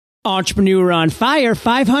Entrepreneur on Fire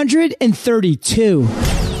 532.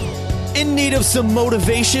 In need of some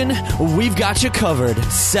motivation? We've got you covered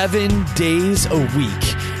 7 days a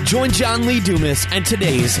week. Join John Lee Dumas and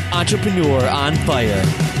today's Entrepreneur on Fire.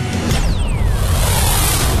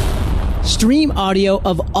 Stream audio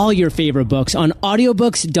of all your favorite books on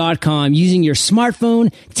audiobooks.com using your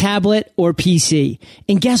smartphone, tablet, or PC.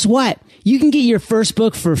 And guess what? You can get your first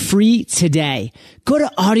book for free today. Go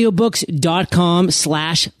to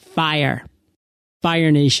audiobooks.com/fire.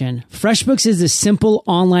 Fire Nation. FreshBooks is a simple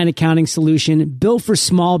online accounting solution built for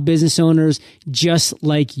small business owners just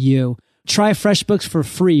like you. Try FreshBooks for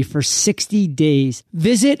free for 60 days.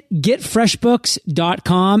 Visit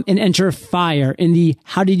getfreshbooks.com and enter FIRE in the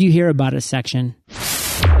How Did You Hear About Us section.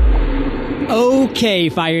 Okay,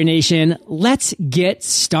 Fire Nation, let's get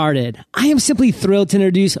started. I am simply thrilled to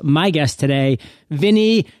introduce my guest today,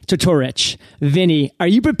 Vinnie Tortorich. Vinnie, are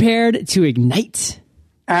you prepared to ignite?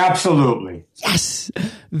 Absolutely. Yes.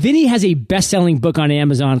 Vinnie has a best-selling book on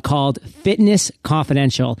Amazon called Fitness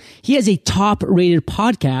Confidential. He has a top-rated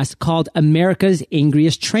podcast called America's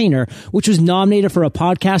Angriest Trainer, which was nominated for a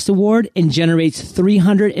podcast award and generates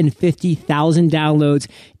 350,000 downloads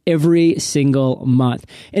every single month.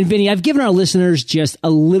 And Vinnie, I've given our listeners just a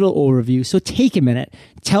little overview, so take a minute.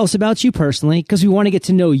 Tell us about you personally, because we want to get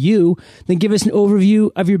to know you, then give us an overview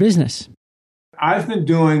of your business. I've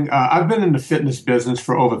been in the fitness business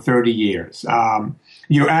for over 30 years.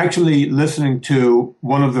 You're actually listening to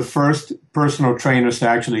one of the first personal trainers to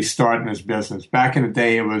actually start in this business. Back in the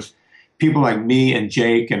day, it was people like me and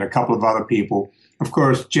Jake and a couple of other people. Of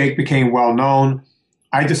course, Jake became well known.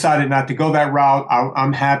 I decided not to go that route.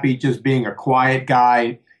 I'm happy just being a quiet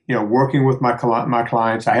guy, working with my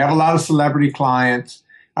clients. I have a lot of celebrity clients.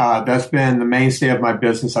 That's been the mainstay of my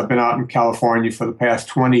business. I've been out in California for the past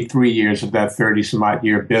 23 years of that 30-some-odd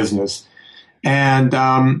year business. And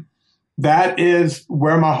that is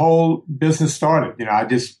where my whole business started. I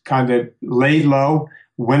just kind of laid low,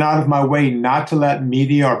 went out of my way not to let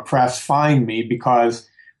media or press find me, because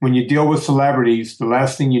when you deal with celebrities, the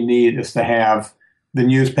last thing you need is to have the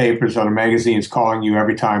newspapers or the magazines calling you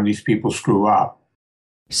every time these people screw up.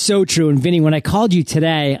 So true. And Vinnie, when I called you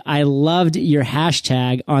today, I loved your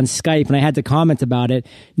hashtag on Skype and I had to comment about it.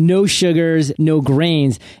 No sugars, no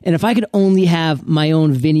grains. And if I could only have my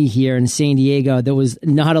own Vinnie here in San Diego that was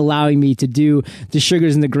not allowing me to do the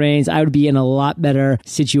sugars and the grains, I would be in a lot better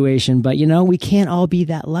situation. But we can't all be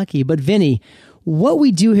that lucky. But Vinnie, what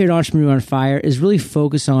we do here at Entrepreneur on Fire is really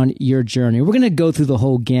focus on your journey. We're going to go through the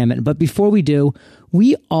whole gamut. But before we do,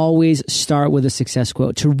 we always start with a success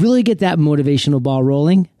quote to really get that motivational ball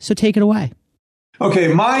rolling. So take it away. Okay,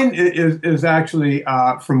 mine is actually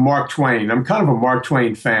from Mark Twain. I'm kind of a Mark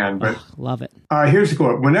Twain fan. But love it. Here's the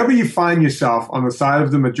quote. Whenever you find yourself on the side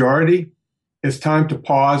of the majority, it's time to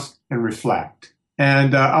pause and reflect.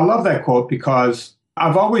 And I love that quote because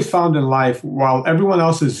I've always found in life, while everyone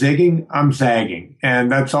else is zigging, I'm zagging. And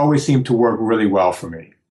that's always seemed to work really well for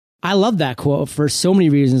me. I love that quote for so many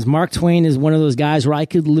reasons. Mark Twain is one of those guys where I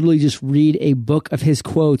could literally just read a book of his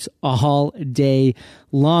quotes all day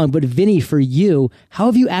long. But Vinnie, for you, how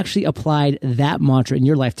have you actually applied that mantra in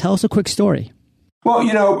your life? Tell us a quick story. Well,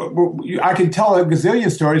 I can tell a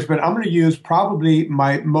gazillion stories, but I'm going to use probably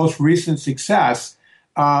my most recent success.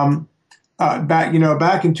 Back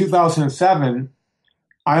in 2007,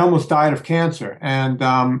 I almost died of cancer. And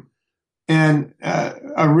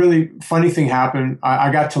a really funny thing happened.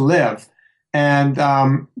 I got to live. And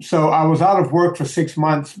so I was out of work for 6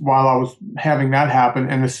 months while I was having that happen.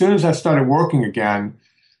 And as soon as I started working again,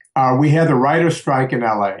 we had the writer's strike in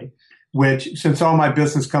LA, which, since all my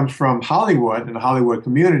business comes from Hollywood and the Hollywood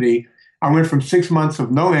community, I went from 6 months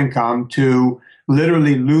of no income to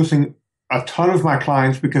literally losing a ton of my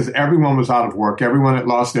clients because everyone was out of work. Everyone had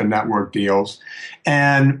lost their network deals.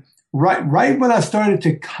 And right when I started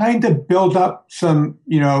to kind of build up some,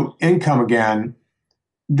 income again,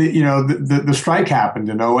 the strike happened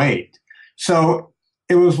in '08. So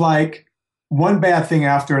it was like one bad thing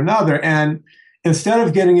after another. And instead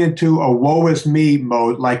of getting into a woe is me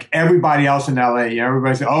mode, like everybody else in LA,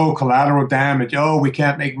 everybody said, oh, collateral damage. Oh, we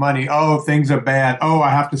can't make money. Oh, things are bad. Oh,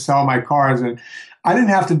 I have to sell my cars. And I didn't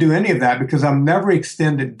have to do any of that because I'm never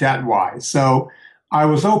extended debt wise. So I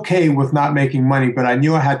was okay with not making money, but I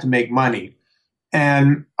knew I had to make money.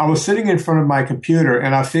 And I was sitting in front of my computer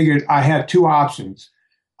and I figured I had two options.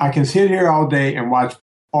 I can sit here all day and watch,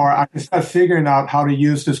 or I can start figuring out how to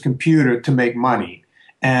use this computer to make money.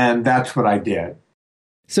 And that's what I did.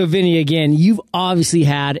 So Vinny, again, you've obviously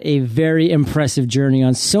had a very impressive journey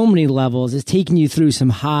on so many levels. It's taken you through some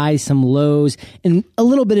highs, some lows, and a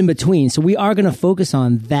little bit in between. So we are going to focus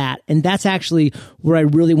on that. And that's actually where I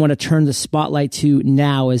really want to turn the spotlight to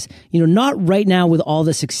now is, not right now with all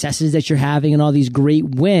the successes that you're having and all these great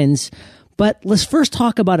wins, but let's first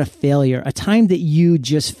talk about a failure, a time that you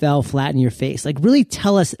just fell flat in your face. Like really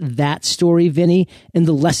tell us that story, Vinny, and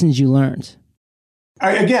the lessons you learned.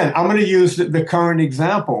 Again, I'm going to use the current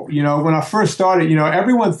example. When I first started,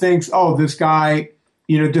 everyone thinks, oh, this guy,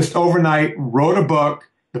 just overnight wrote a book.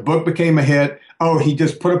 The book became a hit. Oh, he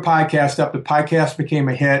just put a podcast up. The podcast became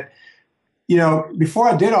a hit. Before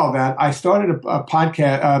I did all that, I started a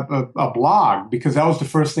podcast, a blog, because that was the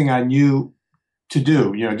first thing I knew to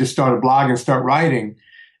do. Just start a blog and start writing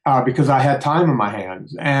because I had time on my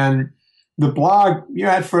hands. And the blog,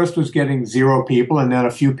 at first was getting 0 people and then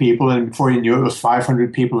a few people. And before you knew it was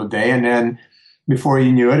 500 people a day. And then before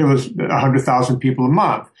you knew it was 100,000 people a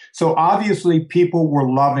month. So obviously people were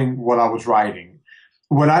loving what I was writing.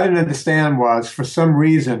 What I didn't understand was for some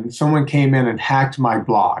reason, someone came in and hacked my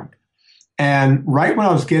blog. And right when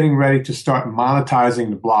I was getting ready to start monetizing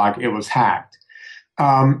the blog, it was hacked.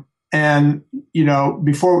 And,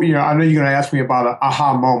 before, I know you're going to ask me about an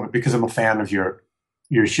aha moment because I'm a fan of your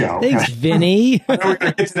show. Thanks, Vinny. I know we're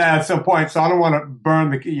going to get to that at some point, so I don't want to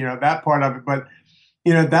burn that part of it. But,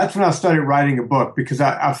 that's when I started writing a book because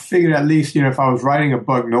I figured at least, if I was writing a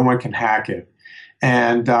book, no one can hack it.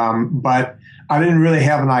 And, but I didn't really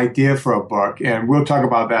have an idea for a book. And we'll talk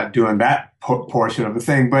about that during that portion of the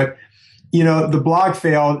thing. But, the blog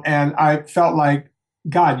failed and I felt like,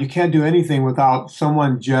 God, you can't do anything without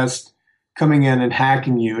someone just coming in and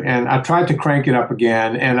hacking you. And I tried to crank it up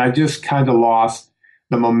again and I just kind of lost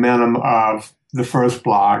the momentum of the first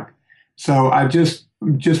blog. So I just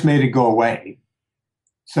made it go away.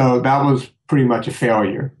 So that was pretty much a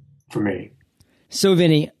failure for me. So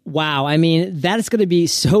Vinny, wow. I mean, that's going to be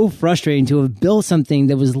so frustrating to have built something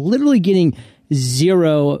that was literally getting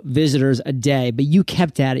 0 visitors a day, but you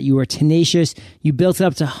kept at it. You were tenacious. You built it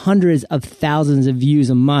up to hundreds of thousands of views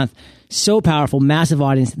a month. So powerful, massive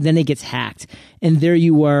audience. Then it gets hacked. And there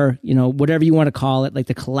you were, whatever you want to call it, like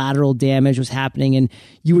the collateral damage was happening. And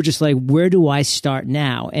you were just like, where do I start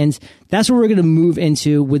now? And that's what we're going to move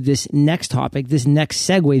into with this next topic, this next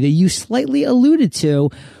segue that you slightly alluded to,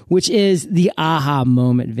 which is the aha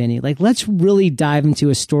moment, Vinny. Like, let's really dive into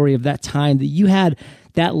a story of that time that you had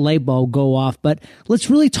that light bulb go off. But let's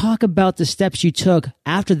really talk about the steps you took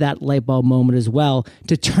after that light bulb moment as well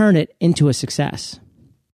to turn it into a success.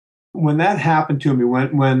 When that happened to me,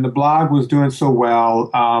 when the blog was doing so well,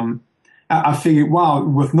 I figured, wow,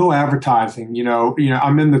 with no advertising,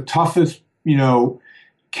 I'm in the toughest,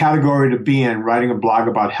 category to be in, writing a blog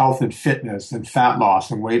about health and fitness and fat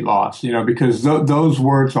loss and weight loss, because those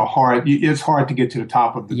words are hard. It's hard to get to the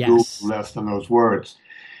top of the Google list on those words.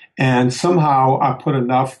 And somehow I put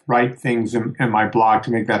enough right things in my blog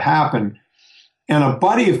to make that happen. And a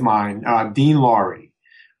buddy of mine, Dean Laurie,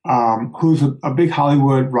 who's a big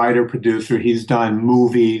Hollywood writer, producer. He's done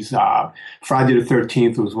movies. Friday the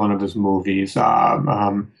 13th was one of his movies.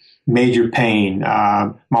 Major Pain,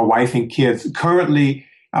 My Wife and Kids. Currently,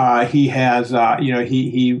 he has,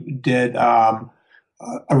 he did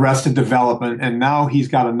Arrested Development, and now he's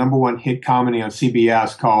got a #1 hit comedy on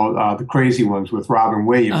CBS called The Crazy Ones with Robin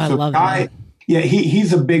Williams. I love that. Yeah,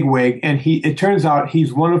 he's a big wig, and it turns out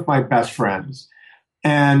he's one of my best friends.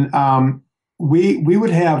 And we would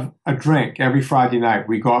have a drink every Friday night.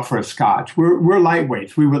 We go out for a scotch. We're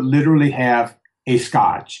lightweights. We would literally have a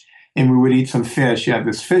scotch, and we would eat some fish at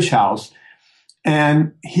this fish house.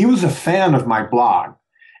 And he was a fan of my blog.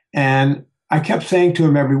 And I kept saying to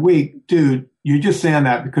him every week, dude, you're just saying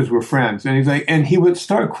that because we're friends. And he's like, and he would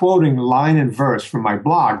start quoting line and verse from my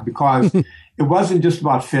blog because it wasn't just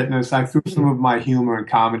about fitness. I threw some of my humor and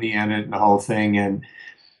comedy in it and the whole thing. And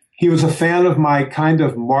he was a fan of my kind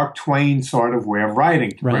of Mark Twain sort of way of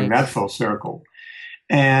writing to bring that full circle.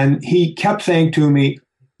 And he kept saying to me,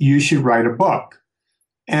 you should write a book.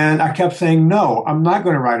 And I kept saying, no, I'm not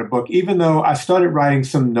going to write a book, even though I started writing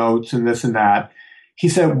some notes and this and that. He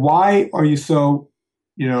said, why are you so,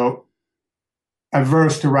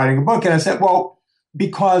 averse to writing a book? And I said, well,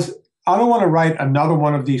 because I don't want to write another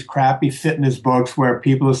one of these crappy fitness books where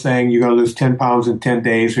people are saying you're going to lose 10 pounds in 10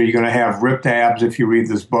 days or you're going to have ripped abs if you read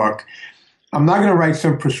this book. I'm not going to write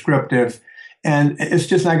some prescriptive, and it's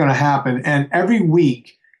just not going to happen. And every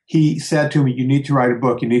week he said to me, you need to write a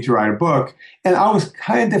book. You need to write a book. And I was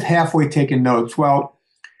kind of halfway taking notes. Well,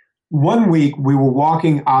 one week we were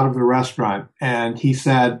walking out of the restaurant and he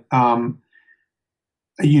said,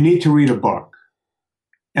 you need to read a book.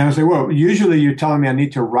 And I say, well, usually you're telling me I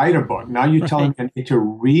need to write a book. Now you're telling me I need to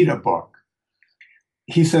read a book.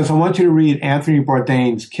 He says, I want you to read Anthony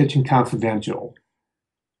Bourdain's Kitchen Confidential.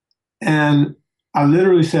 And I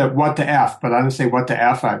literally said, what the F? But I didn't say what the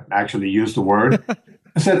F. I actually used the word.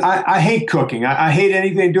 I said, I hate cooking. I hate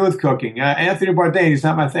anything to do with cooking. Anthony Bourdain is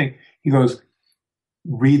not my thing. He goes,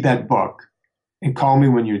 read that book and call me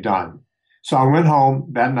when you're done. So I went home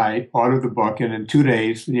that night, ordered the book, and in 2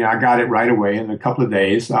 days, I got it right away. In a couple of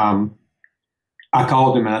days, I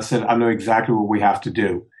called him and I said, I know exactly what we have to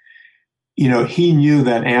do. He knew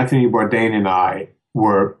that Anthony Bourdain and I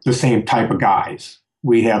were the same type of guys.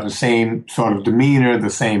 We have the same sort of demeanor, the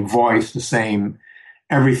same voice, the same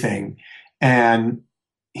everything. And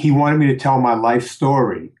he wanted me to tell my life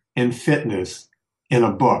story in fitness in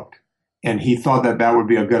a book. And he thought that that would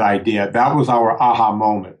be a good idea. That was our aha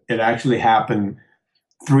moment. It actually happened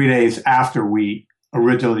 3 days after we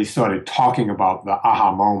originally started talking about the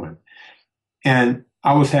aha moment. And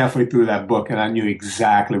I was halfway through that book and I knew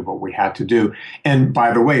exactly what we had to do. And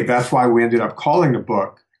by the way, that's why we ended up calling the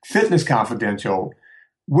book Fitness Confidential,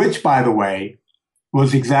 which, by the way,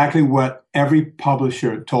 was exactly what every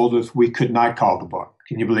publisher told us we could not call the book.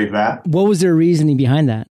 Can you believe that? What was their reasoning behind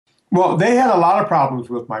that? Well, they had a lot of problems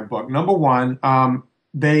with my book. Number one,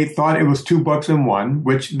 they thought it was 2 books in one,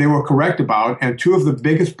 which they were correct about. And 2 of the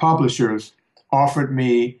biggest publishers offered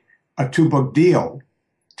me a 2-book deal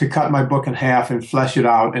to cut my book in half and flesh it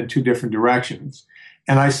out in 2 different directions.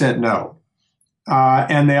 And I said no.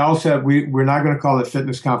 And they all said, we're not going to call it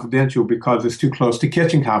Fitness Confidential because it's too close to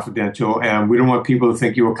Kitchen Confidential, and we don't want people to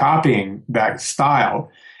think you were copying that style.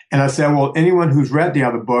 And I said, well, anyone who's read the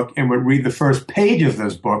other book and would read the first page of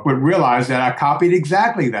this book would realize that I copied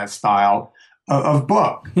exactly that style of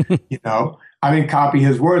book. I didn't copy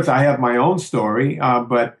his words. I have my own story,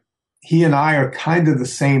 but he and I are kind of the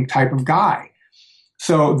same type of guy.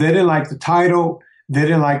 So they didn't like the title. They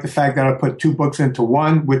didn't like the fact that I put 2 books into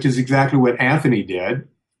one, which is exactly what Anthony did.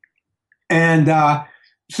 And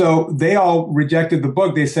so they all rejected the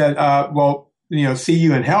book. They said, see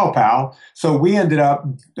you in hell, pal. So we ended up,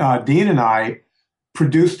 Dean and I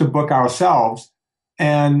produced the book ourselves.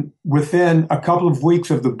 And within a couple of weeks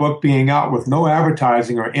of the book being out with no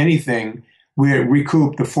advertising or anything, we had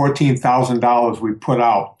recouped the $14,000 we put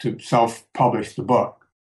out to self-publish the book.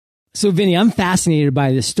 So, Vinnie, I'm fascinated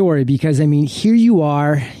by this story because, here you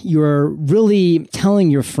are, you're really telling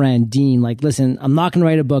your friend, Dean, like, listen, I'm not going to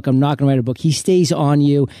write a book. I'm not going to write a book. He stays on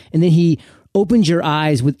you. And then he opens your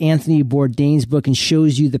eyes with Anthony Bourdain's book and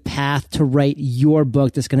shows you the path to write your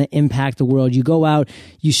book that's going to impact the world. You go out,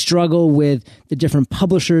 you struggle with the different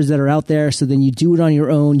publishers that are out there. So then you do it on your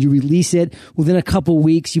own. You release it. Within a couple of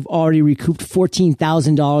weeks, you've already recouped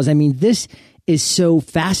 $14,000. This is so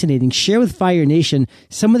fascinating. Share with Fire Nation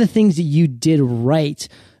some of the things that you did right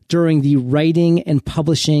during the writing and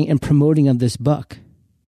publishing and promoting of this book.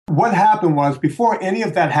 What happened was, before any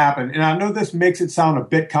of that happened, and I know this makes it sound a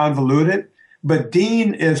bit convoluted, but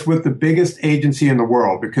Dean is with the biggest agency in the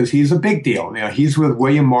world because he's a big deal. He's with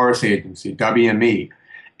William Morris Agency, WME.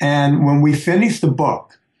 And when we finished the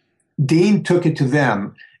book, Dean took it to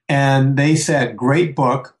them and they said, great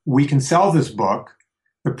book. We can sell this book.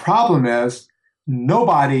 The problem is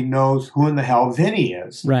nobody knows who in the hell Vinnie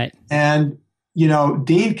is. Right. And,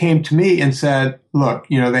 Dean came to me and said, look,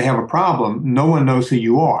 they have a problem. No one knows who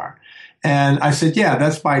you are. And I said, yeah,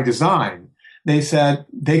 that's by design. They said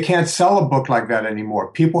they can't sell a book like that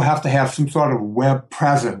anymore. People have to have some sort of web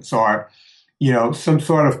presence or, some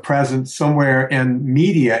sort of presence somewhere in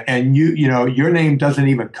media. And your name doesn't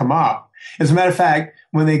even come up. As a matter of fact,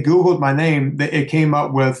 when they Googled my name, it came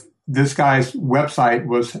up with this guy's website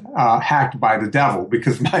was hacked by the devil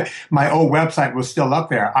because my old website was still up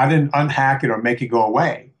there. I didn't unhack it or make it go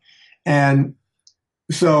away. And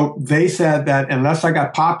so they said that unless I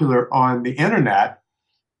got popular on the internet,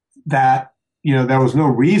 that, there was no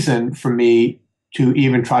reason for me to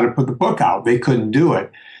even try to put the book out. They couldn't do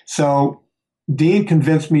it. So Dean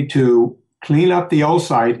convinced me to clean up the old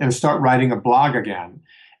site and start writing a blog again.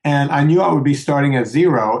 And I knew I would be starting at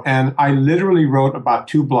zero. And I literally wrote about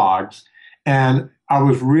 2 blogs. And I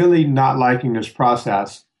was really not liking this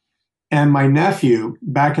process. And my nephew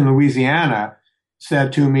back in Louisiana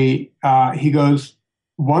said to me, he goes,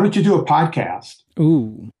 why don't you do a podcast?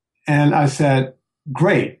 Ooh. And I said,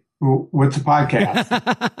 great. What's a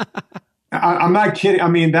podcast? I'm not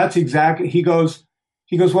kidding. That's exactly, he goes,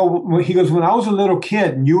 when I was a little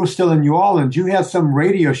kid and you were still in New Orleans, you had some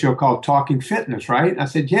radio show called Talking Fitness, right? I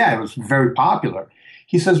said, yeah, it was very popular.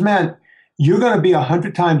 He says, man, you're going to be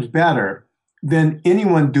 100 times better than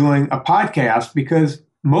anyone doing a podcast because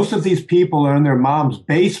most of these people are in their mom's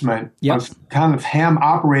basement, Yep. on kind of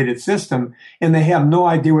ham-operated system, and they have no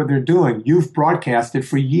idea what they're doing. You've broadcasted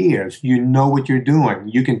for years. You know what you're doing.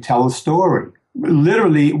 You can tell a story.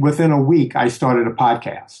 Literally, within a week, I started a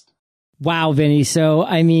podcast. Wow, Vinny. So,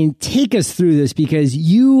 I mean, take us through this, because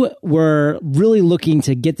you were really looking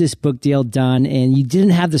to get this book deal done, and you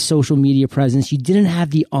didn't have the social media presence. You didn't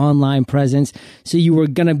have the online presence. So you were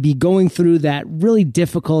going to be going through that really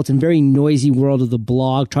difficult and very noisy world of the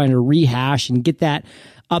blog, trying to rehash and get that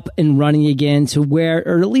up and running again to where,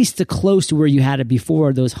 or at least to close to where you had it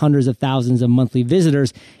before, those hundreds of thousands of monthly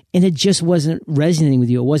visitors. And it just wasn't resonating with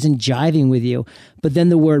you. It wasn't jiving with you. But then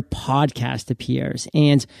the word podcast appears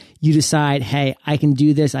and you decide, hey, I can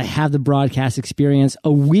do this. I have the broadcast experience.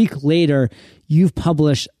 A week later, you've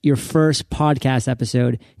published your first podcast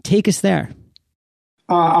episode. Take us there.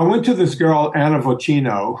 I went to this girl, Anna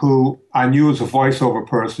Vocino, who I knew was a voiceover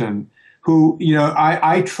person, who,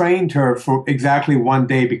 I trained her for exactly one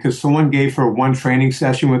day because someone gave her one training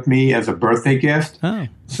session with me as a birthday gift. Oh.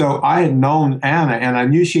 So I had known Anna, and I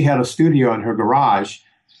knew she had a studio in her garage.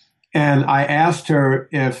 And I asked her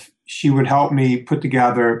if she would help me put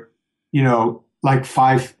together, like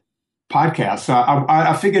 5 podcasts. So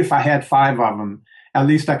I figured if I had 5 of them, at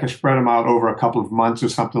least I could spread them out over a couple of months or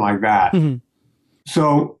something like that. Mm-hmm.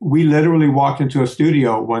 So we literally walked into a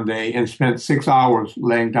studio one day and spent 6 hours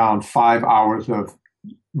laying down 5 hours of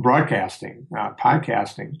broadcasting,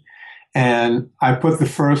 podcasting. And I put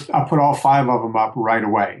all 5 of them up right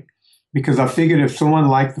away because I figured if someone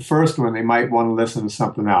liked the first one, they might want to listen to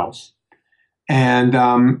something else. And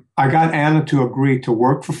I got Anna to agree to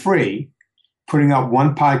work for free, putting up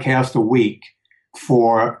one podcast a week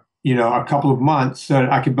for a couple of months so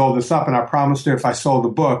that I could build this up. And I promised her if I sold the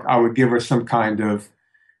book, I would give her some kind of,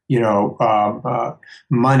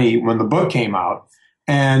 money when the book came out.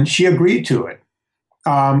 And she agreed to it.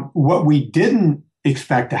 What we didn't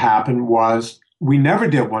expect to happen was we never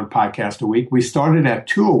did one podcast a week. We started at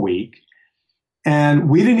 2 a week. And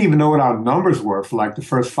we didn't even know what our numbers were for like the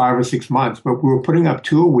first 5 or 6 months, but we were putting up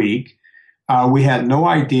 2 a week. We had no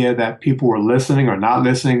idea that people were listening or not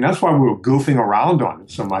listening. That's why we were goofing around on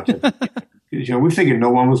it so much. We figured no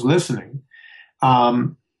one was listening.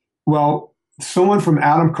 Well, someone from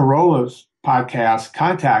Adam Carolla's podcast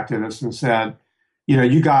contacted us and said,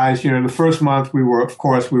 you guys, the first month we were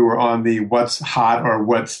on the what's hot or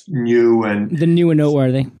what's new and the new and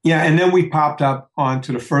noteworthy. Yeah. And then we popped up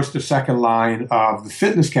onto the first or second line of the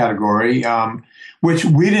fitness category, which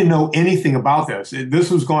we didn't know anything about this.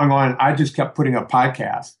 This was going on. I just kept putting up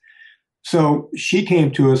podcasts. So she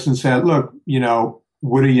came to us and said, look,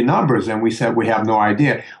 what are your numbers? And we said, we have no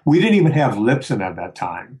idea. We didn't even have Libsyn at that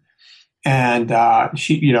time. And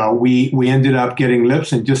we ended up getting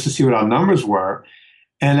Libsyn just to see what our numbers were.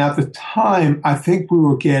 And at the time, I think we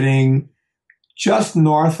were getting just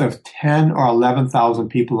north of 10 or 11,000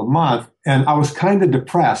 people a month. And I was kind of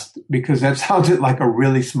depressed because that sounded like a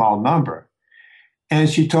really small number. And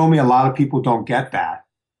she told me a lot of people don't get that.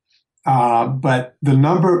 But the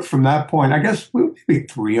number from that point, I guess we were maybe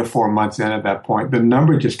 3 or 4 months in at that point, the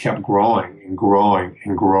number just kept growing and growing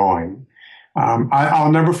and growing.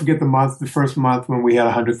 I'll never forget the first month when we had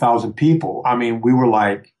 100,000 people. I mean, we were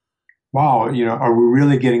like, wow, are we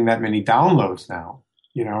really getting that many downloads now?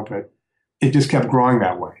 But it just kept growing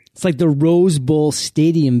that way. It's like the Rose Bowl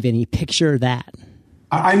Stadium, Vinny. Picture that.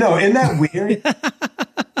 I know. Isn't that weird?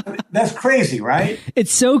 That's crazy, right?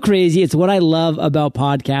 It's so crazy. It's what I love about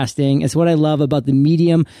podcasting. It's what I love about the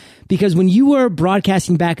medium. Because when you were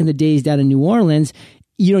broadcasting back in the days down in New Orleans,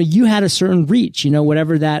 you had a certain reach,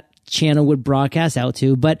 whatever that channel would broadcast out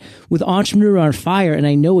to. But with Entrepreneur on Fire, and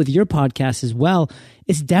I know with your podcast as well,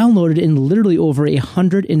 it's downloaded in literally over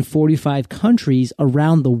 145 countries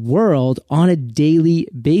around the world on a daily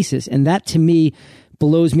basis. And that to me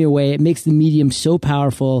blows me away. It makes the medium so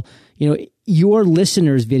powerful. Your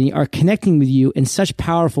listeners, Vinny, are connecting with you in such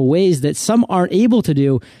powerful ways that some aren't able to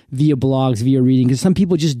do via blogs, via reading, because some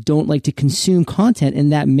people just don't like to consume content in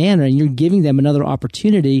that manner. And you're giving them another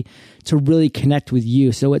opportunity to really connect with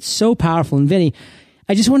you. So it's so powerful. And Vinny,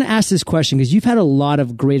 I just want to ask this question because you've had a lot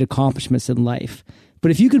of great accomplishments in life. But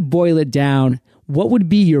if you could boil it down, what would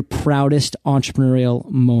be your proudest entrepreneurial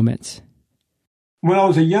moment? When I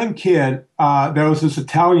was a young kid, there was this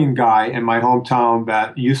Italian guy in my hometown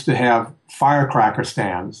that used to have firecracker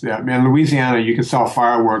stands. In Louisiana, you could sell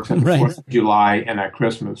fireworks at the 4th of July and at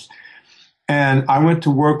Christmas. And I went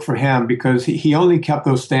to work for him because he only kept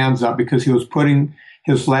those stands up because he was putting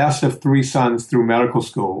his last of 3 sons through medical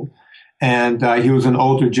school. And he was an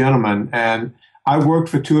older gentleman. And I worked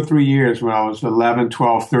for 2 or 3 years when I was 11,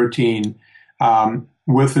 12, 13,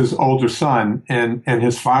 with his older son in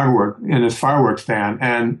his fireworks stand.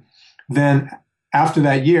 And then after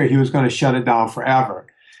that year, he was going to shut it down forever.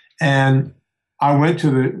 And I went to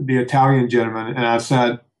the Italian gentleman and I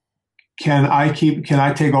said, can I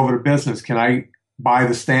take over the business? Can I buy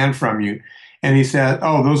the stand from you? And he said,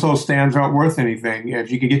 oh, those old stands aren't worth anything.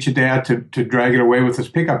 If you could get your dad to drag it away with his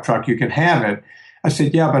pickup truck, you can have it. I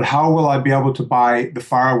said, yeah, but how will I be able to buy the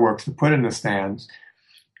fireworks to put in the stands?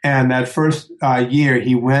 And that first year,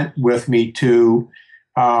 he went with me to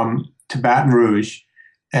Baton Rouge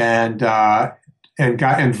and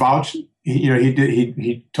vouched.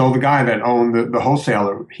 He told the guy that owned the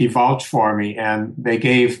wholesaler, he vouched for me, and they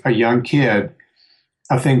gave a young kid,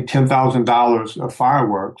 I think, $10,000 of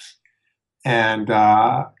fireworks. And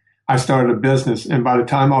I started a business. And by the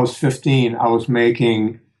time I was 15, I was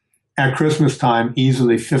making, at Christmas time,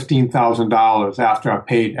 easily $15,000 after I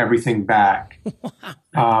paid everything back.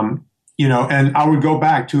 And I would go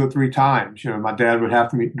back 2 or 3 times. My dad would have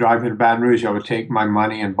to drive me to Baton Rouge. I would take my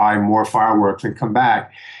money and buy more fireworks and come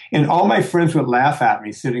back. And all my friends would laugh at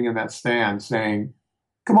me sitting in that stand saying,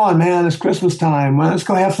 come on, man, it's Christmas time. Well, let's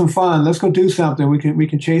go have some fun. Let's go do something. We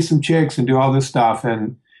can chase some chicks and do all this stuff.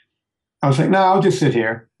 And I was like, no, I'll just sit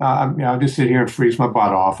here. I'll just sit here and freeze my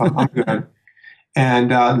butt off. I'm good. And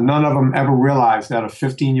none of them ever realized that a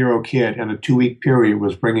 15-year-old kid in a 2-week period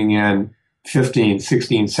was bringing in $15,000,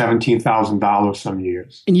 $16,000, $17,000 some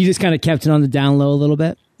years. And you just kind of kept it on the down low a little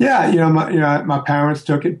bit? Yeah, my parents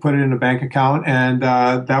took it, put it in a bank account, and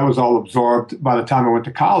that was all absorbed by the time I went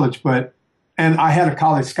to college. And I had a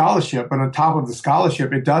college scholarship, but on top of the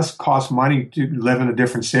scholarship, it does cost money to live in a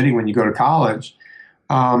different city when you go to college.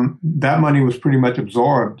 That money was pretty much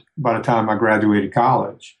absorbed by the time I graduated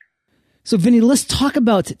college. So, Vinnie, let's talk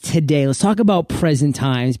about today. Let's talk about present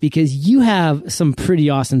times, because you have some pretty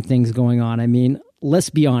awesome things going on. I mean,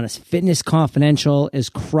 let's be honest. Fitness Confidential is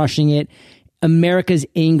crushing it. America's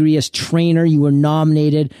Angriest Trainer. You were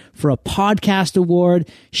nominated for a podcast award.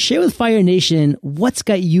 Share with Fire Nation what's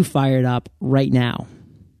got you fired up right now.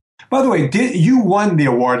 By the way, you won the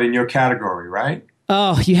award in your category, right?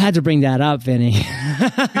 Oh, you had to bring that up, Vinnie.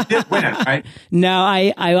 You did win, right? No,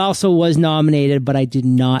 I also was nominated, but I did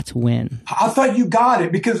not win. I thought you got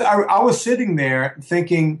it because I was sitting there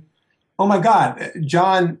thinking, oh my God,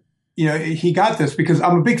 John, he got this, because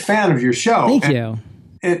I'm a big fan of your show. Thank you.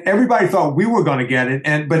 And everybody thought we were going to get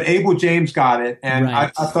it, but Abel James got it, and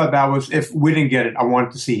right. I thought that was, if we didn't get it, I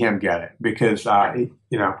wanted to see him get it, because I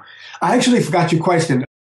actually forgot your question.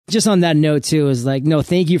 Just on that note too, is like, no,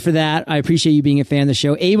 thank you for that. I appreciate you being a fan of the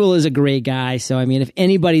show. Abel is a great guy. So, I mean, if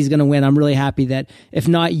anybody's going to win, I'm really happy that if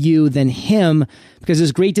not you, then him, because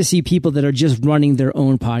it's great to see people that are just running their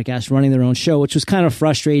own podcast, running their own show, which was kind of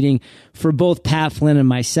frustrating for both Pat Flynn and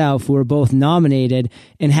myself, who were both nominated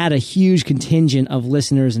and had a huge contingent of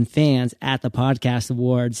listeners and fans at the podcast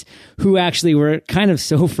awards, who actually were kind of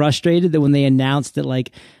so frustrated that when they announced that,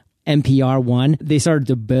 like, NPR won, they started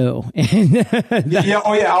to boo.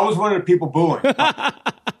 I was one of the people booing.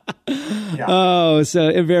 Yeah. Oh,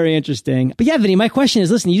 so very interesting. But yeah, Vinnie, my question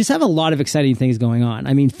is, listen, you just have a lot of exciting things going on.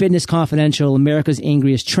 I mean, Fitness Confidential, America's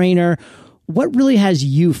Angriest Trainer. What really has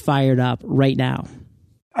you fired up right now?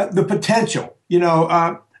 The potential.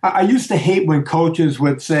 I used to hate when coaches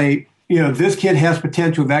would say, this kid has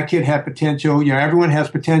potential, that kid had potential, everyone has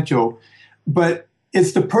potential. But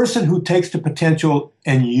it's the person who takes the potential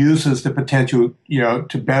and uses the potential,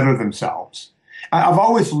 to better themselves. I've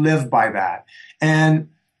always lived by that. And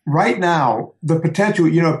right now, the potential,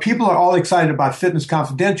 people are all excited about Fitness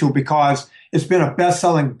Confidential because it's been a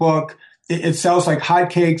best-selling book. It sells like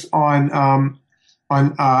hotcakes on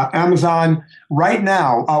Amazon right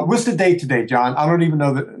now. What's the date today, John? I don't even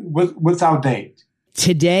know what's our date.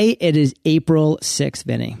 Today, it is April 6th,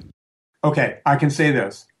 Vinnie. Okay, I can say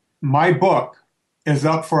this. My book is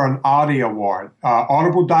up for an Audie Award.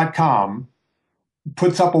 Audible.com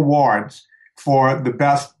puts up awards for the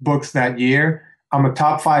best books that year. I'm a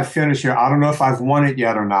top 5 finisher. I don't know if I've won it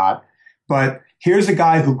yet or not, but here's a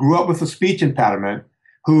guy who grew up with a speech impediment,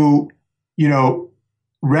 who,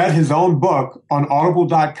 read his own book on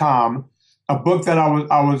Audible.com, a book that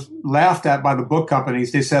I was laughed at by the book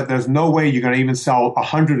companies. They said, there's no way you're going to even sell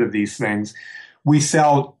 100 of these things. We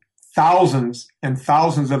sell thousands and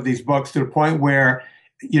thousands of these books to the point where,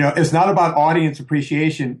 it's not about audience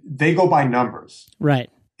appreciation. They go by numbers. Right.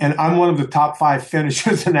 And I'm one of the top 5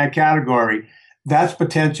 finishers in that category. That's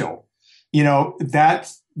potential.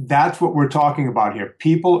 That's what we're talking about here.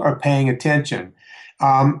 People are paying attention.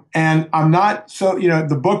 And I'm not, so,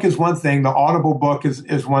 the book is one thing. The Audible book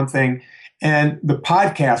is one thing. And the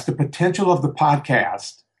podcast, the potential of the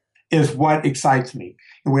podcast is what excites me.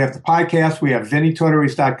 And we have the podcast. We have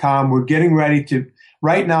VinnieTortorich.com. We're getting ready to,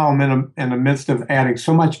 right now I'm in the midst of adding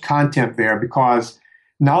so much content there because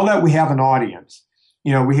now that we have an audience,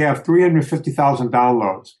 we have 350,000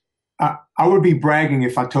 downloads. I would be bragging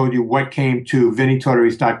if I told you what came to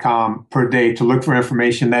VinnieTortorich.com per day to look for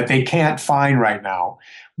information that they can't find right now.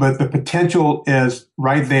 But the potential is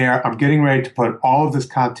right there. I'm getting ready to put all of this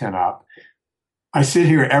content up. I sit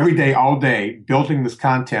here every day, all day, building this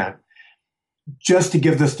content just to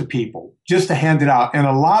give this to people, just to hand it out. And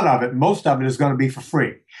a lot of it, most of it is going to be for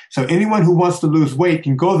free. So anyone who wants to lose weight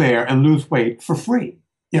can go there and lose weight for free.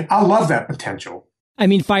 I love that potential. I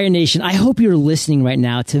mean, Fire Nation, I hope you're listening right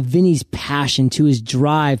now to Vinnie's passion, to his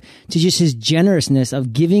drive, to just his generousness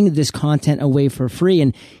of giving this content away for free.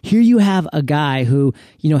 And here you have a guy who,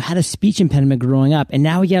 had a speech impediment growing up, and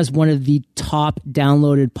now he has one of the top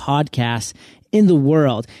downloaded podcasts in the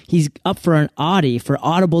world. He's up for an Audie for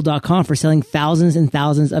Audible.com for selling thousands and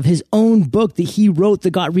thousands of his own book that he wrote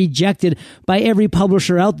that got rejected by every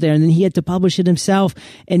publisher out there. And then he had to publish it himself.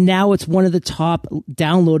 And now it's one of the top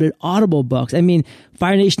downloaded Audible books. I mean,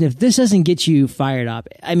 Fire Nation, if this doesn't get you fired up,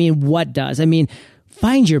 what does?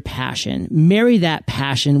 Find your passion, marry that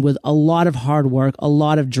passion with a lot of hard work, a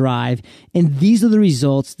lot of drive. And these are the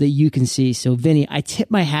results that you can see. So Vinnie, I tip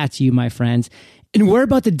my hat to you, my friends. And we're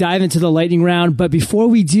about to dive into the lightning round, but before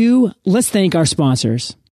we do, let's thank our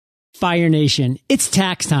sponsors. Fire Nation, it's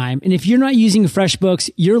tax time, and if you're not using FreshBooks,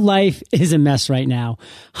 your life is a mess right now.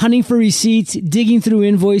 Hunting for receipts, digging through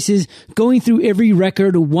invoices, going through every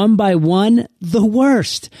record one by one, the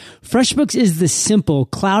worst. FreshBooks is the simple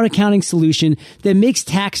cloud accounting solution that makes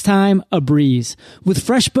tax time a breeze. With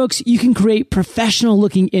FreshBooks, you can create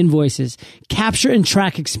professional-looking invoices, capture and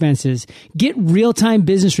track expenses, get real-time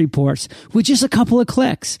business reports with just a couple of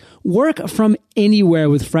clicks. Work from anywhere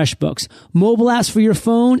with FreshBooks, mobile apps for your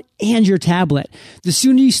phone and your tablet. The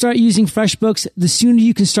sooner you start using FreshBooks, the sooner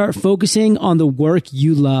you can start focusing on the work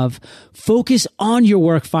you love. Focus on your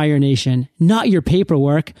work, Fire Nation, not your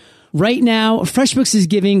paperwork. Right now, FreshBooks is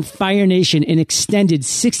giving Fire Nation an extended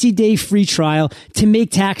 60-day free trial to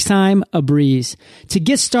make tax time a breeze. To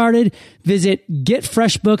get started, visit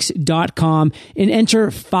getfreshbooks.com and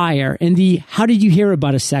enter FIRE in the How Did You Hear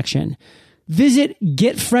About Us section. Visit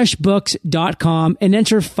getfreshbooks.com and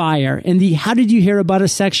enter FIRE in the How Did You Hear About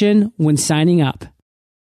Us section when signing up.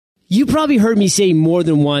 You probably heard me say more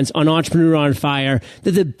than once on Entrepreneur on Fire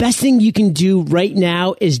that the best thing you can do right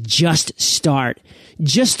now is just start.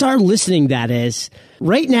 Just start listening, that is.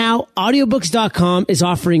 Right now, audiobooks.com is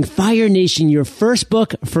offering Fire Nation your first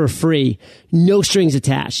book for free. No strings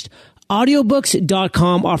attached.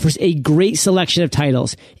 Audiobooks.com offers a great selection of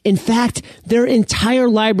titles. In fact, their entire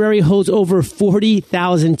library holds over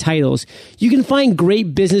 40,000 titles. You can find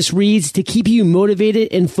great business reads to keep you motivated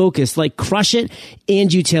and focused, like Crush It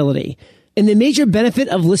and Utility. And the major benefit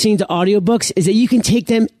of listening to audiobooks is that you can take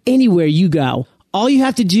them anywhere you go. All you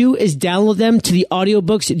have to do is download them to the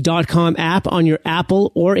audiobooks.com app on your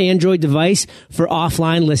Apple or Android device for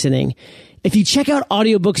offline listening. If you check out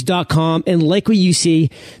audiobooks.com and like what you see,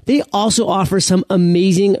 they also offer some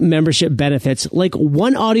amazing membership benefits, like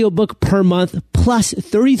one audiobook per month plus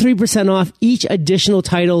 33% off each additional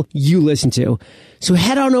title you listen to. So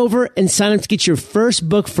head on over and sign up to get your first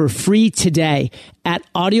book for free today at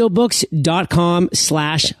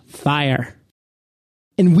audiobooks.com/fire.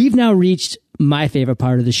 And we've now reached my favorite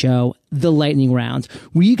part of the show, the lightning round,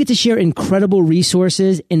 where you get to share incredible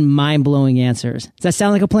resources and mind-blowing answers. Does that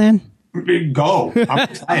sound like a plan? Go. I'm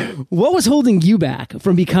excited. What was holding you back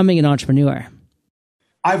from becoming an entrepreneur?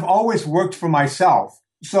 I've always worked for myself.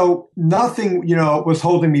 So nothing, was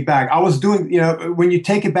holding me back. I was doing, when you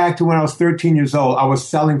take it back to when I was 13 years old, I was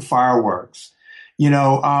selling fireworks.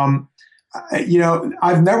 I've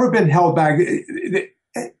never been held back.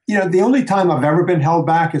 The only time I've ever been held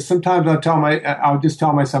back is sometimes I'll just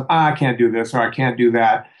tell myself, I can't do this or I can't do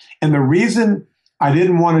that. And the reason I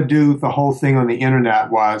didn't want to do the whole thing on the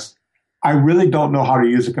internet was I really don't know how to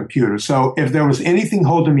use a computer. So if there was anything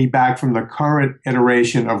holding me back from the current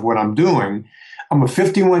iteration of what I'm doing, I'm a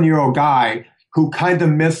 51-year-old guy who kind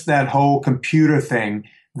of missed that whole computer thing.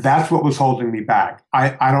 That's what was holding me back.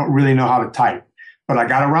 I don't really know how to type, but I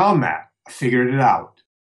got around that. I figured it out.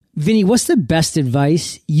 Vinnie, what's the best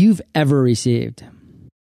advice you've ever received?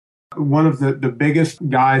 One of the biggest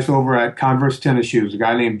guys over at Converse Tennis Shoes, a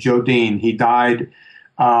guy named Joe Dean, he died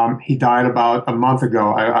about a month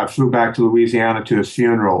ago. I flew back to Louisiana to his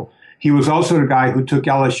funeral. He was also the guy who took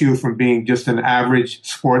LSU from being just an average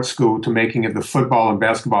sports school to making it the football and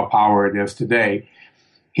basketball power it is today.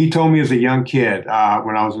 He told me as a young kid,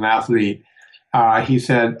 when I was an athlete, he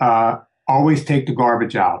said, always take the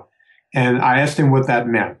garbage out. And I asked him what that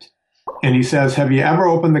meant. And he says, have you ever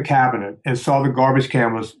opened the cabinet and saw the garbage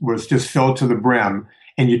can was just filled to the brim,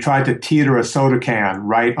 and you tried to teeter a soda can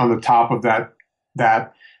right on the top of that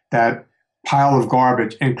pile of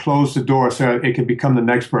garbage and close the door so it could become the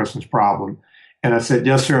next person's problem? And I said,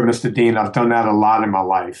 yes, sir, Mr. Dean, I've done that a lot in my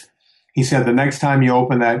life. He said, the next time you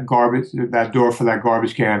open that door for that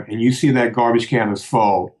garbage can and you see that garbage can is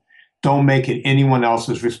full, don't make it anyone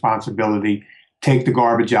else's responsibility. Take the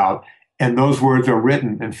garbage out. And those words are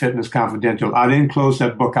written in Fitness Confidential. I didn't close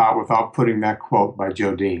that book out without putting that quote by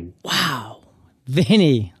Joe Dean. Wow.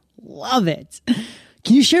 Vinny, love it.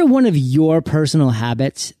 Can you share one of your personal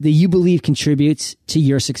habits that you believe contributes to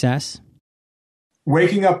your success?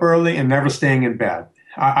 Waking up early and never staying in bed.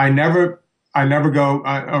 I never go,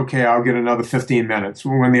 okay, I'll get another 15 minutes.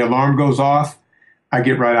 When the alarm goes off, I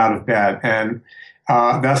get right out of bed. And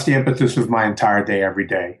that's the impetus of my entire day every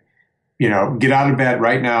day. Get out of bed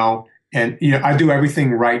right now. And, I do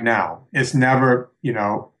everything right now. It's never,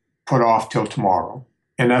 put off till tomorrow.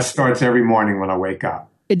 And that starts every morning when I wake up.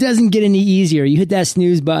 It doesn't get any easier. You hit that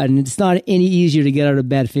snooze button. It's not any easier to get out of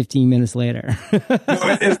bed 15 minutes later.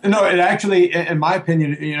 It actually, in my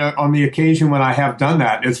opinion, on the occasion when I have done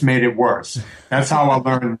that, it's made it worse. That's how I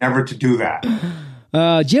learned never to do that.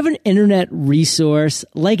 Do you have an internet resource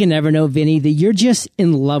like an Evernote, Vinny, that you're just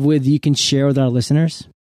in love with you can share with our listeners?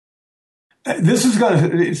 This is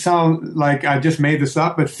going to sound like I just made this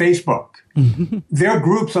up, but Facebook. There are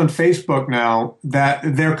groups on Facebook now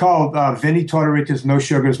that they're called Vinnie Tortorich's No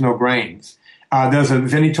Sugars, No Grains. There's a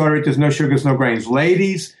Vinnie Tortorich's No Sugars, No Grains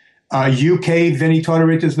ladies, UK Vinnie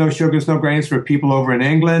Tortorich's No Sugars, No Grains for people over in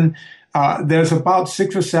England. There's about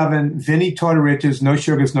 6 or 7 Vinnie Tortorich's No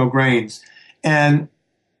Sugars, No Grains. And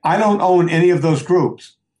I don't own any of those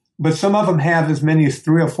groups, but some of them have as many as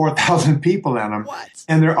 3,000 or 4,000 people in them. What?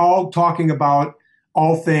 And they're all talking about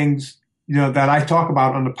all things that I talk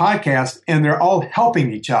about on the podcast, and they're all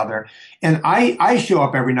helping each other. And I show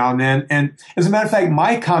up every now and then. And as a matter of fact,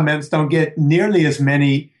 my comments don't get nearly as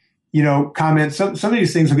many, comments. Some of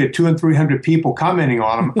these things will get 200 and 300 people commenting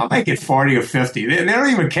on them. I might get 40 or 50. They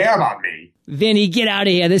don't even care about me. Vinny, get out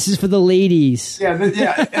of here. This is for the ladies.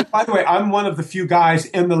 Yeah. And by the way, I'm one of the few guys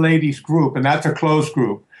in the ladies group, and that's a closed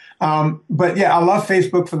group. But yeah, I love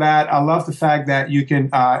Facebook for that. I love the fact that you can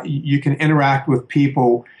interact with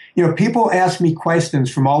people. People ask me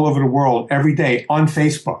questions from all over the world every day on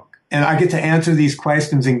Facebook, and I get to answer these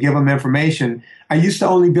questions and give them information. I used to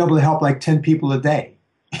only be able to help like 10 people a day.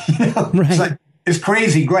 Right. It's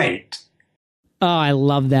crazy great. Oh, I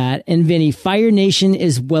love that. And Vinny, Fire Nation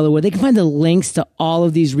is well aware. They can find the links to all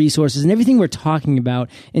of these resources and everything we're talking about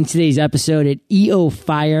in today's episode at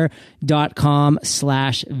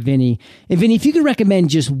eofire.com/Vinny. And Vinny, if you could recommend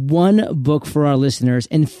just one book for our listeners,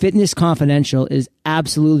 and Fitness Confidential is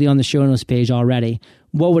absolutely on the show notes page already,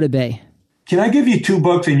 what would it be? Can I give you 2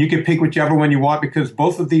 books and you can pick whichever one you want, because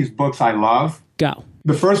both of these books I love? Go.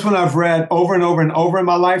 The first one I've read over and over and over in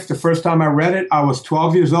my life. The first time I read it, I was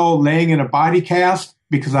 12 years old, laying in a body cast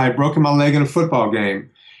because I had broken my leg in a football game.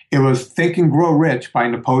 It was Think and Grow Rich by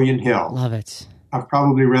Napoleon Hill. Love it. I've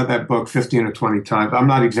probably read that book 15 or 20 times. I'm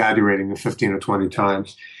not exaggerating, the 15 or 20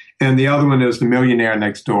 times. And the other one is The Millionaire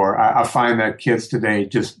Next Door. I find that kids today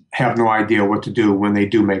just have no idea what to do when they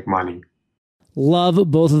do make money. Love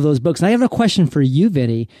both of those books. And I have a question for you,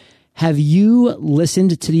 Vinny. Have you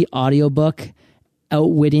listened to the audiobook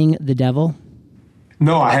Outwitting the Devil?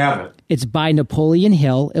 No, I haven't. It's by Napoleon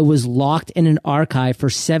Hill. It was locked in an archive for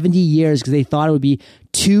 70 years because they thought it would be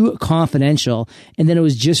too confidential. And then it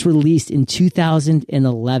was just released in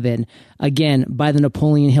 2011, again, by the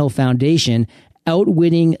Napoleon Hill Foundation.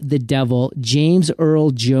 Outwitting the Devil. James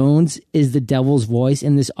Earl Jones is the devil's voice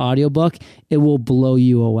in this audiobook. It will blow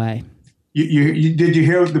you away. You did you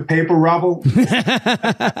hear the paper rumble?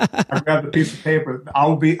 I grabbed a piece of paper. I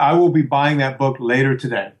will be buying that book later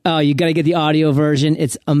today. Oh, you got to get the audio version.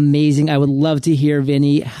 It's amazing. I would love to hear,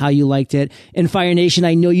 Vinny, how you liked it. And Fire Nation,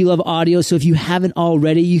 I know you love audio, so if you haven't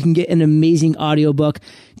already, you can get an amazing audiobook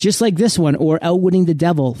just like this one, or Outwitting the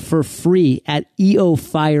Devil, for free at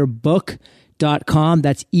eofirebook.com.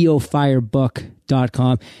 That's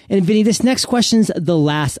eofirebook.com. And Vinny, this next question's the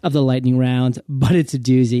last of the lightning round, but it's a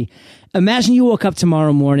doozy. Imagine you woke up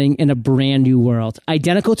tomorrow morning in a brand new world,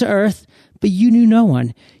 identical to Earth, but you knew no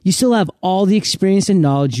one. You still have all the experience and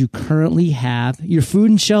knowledge you currently have, your food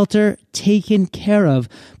and shelter taken care of,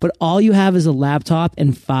 but all you have is a laptop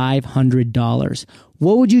and $500.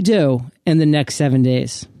 What would you do in the next 7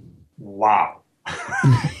 days? Wow.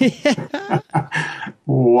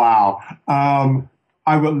 Wow.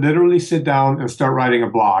 I would literally sit down and start writing a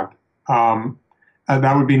blog.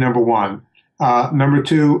 That would be number one. Number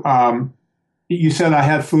two, you said I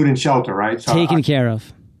had food and shelter, right? So Taken care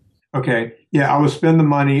of. Okay. Yeah, I would spend the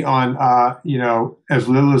money on, as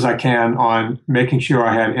little as I can on making sure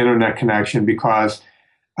I had internet connection, because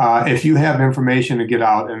if you have information to get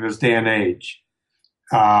out in this day and age,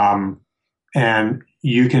 and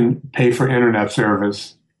you can pay for internet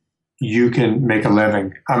service, you can make a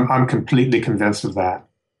living. I'm completely convinced of that.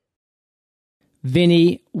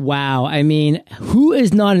 Vinnie, wow. I mean, who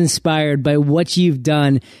is not inspired by what you've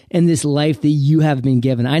done in this life that you have been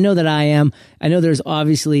given? I know that I am. I know there's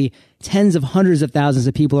obviously tens of hundreds of thousands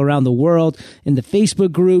of people around the world in the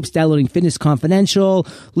Facebook groups, downloading Fitness Confidential,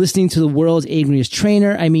 listening to the world's angriest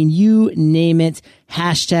trainer. I mean, you name it.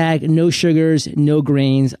 Hashtag no sugars, no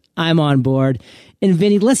grains. I'm on board. And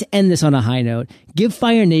Vinnie, let's end this on a high note. Give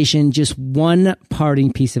Fire Nation just one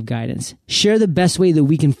parting piece of guidance. Share the best way that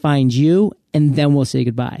we can find you, and then we'll say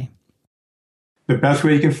goodbye. The best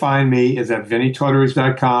way you can find me is at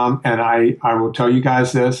VinnieTortorich.com. And I will tell you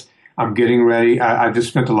guys this. I'm getting ready. I just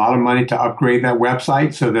spent a lot of money to upgrade that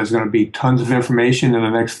website. So there's going to be tons of information in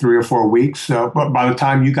the next 3 or 4 weeks. So but by the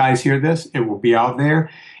time you guys hear this, it will be out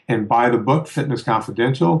there. And buy the book, Fitness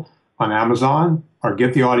Confidential, on Amazon, or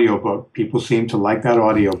get the audiobook. People seem to like that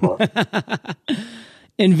audiobook.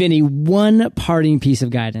 And Vinnie, one parting piece of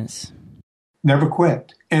guidance. Never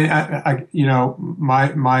quit. And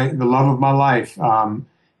the love of my life,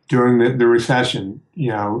 during the recession,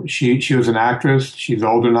 she was an actress. She's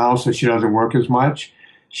older now, so she doesn't work as much.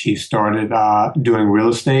 She started doing real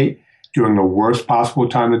estate during the worst possible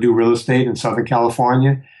time to do real estate in Southern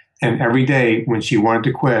California. And every day when she wanted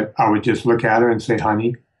to quit, I would just look at her and say,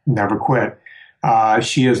 honey, never quit.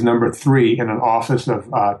 She is number 3 in an office of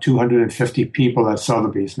 250 people at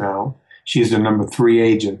Sotheby's now. She's the number 3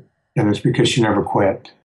 agent, and it's because she never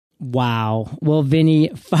quit. Wow. Well, Vinnie,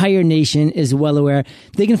 Fire Nation is well aware.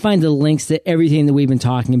 They can find the links to everything that we've been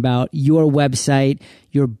talking about, your website,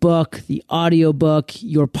 your book, the audiobook,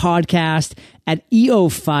 your podcast at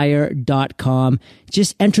eofire.com.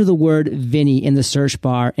 Just enter the word Vinnie in the search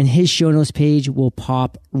bar and his show notes page will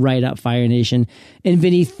pop right up, Fire Nation. And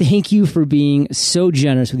Vinnie, thank you for being so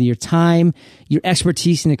generous with your time, your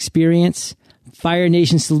expertise and experience. Fire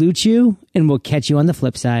Nation salutes you, and we'll catch you on the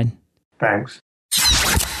flip side. Thanks.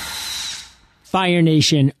 Fire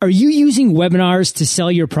Nation, are you using webinars to sell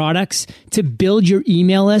your products, to build your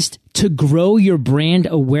email list, to grow your brand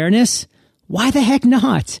awareness? Why the heck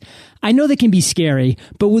not? I know that can be scary,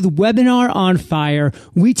 but with Webinar on Fire,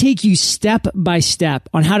 we take you step by step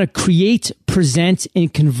on how to create, present,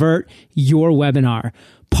 and convert your webinar.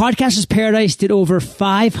 Podcasters Paradise did over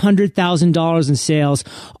 $500,000 in sales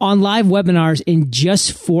on live webinars in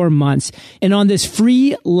just 4 months. And on this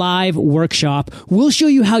free live workshop, we'll show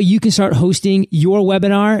you how you can start hosting your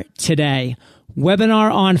webinar today.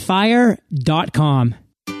 WebinarOnFire.com.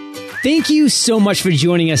 Thank you so much for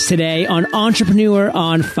joining us today on Entrepreneur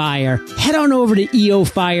on Fire. Head on over to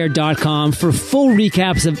eofire.com for full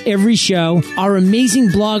recaps of every show, our amazing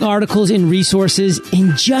blog articles and resources,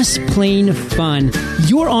 and just plain fun.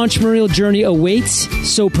 Your entrepreneurial journey awaits,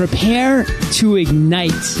 so prepare to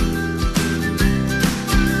ignite.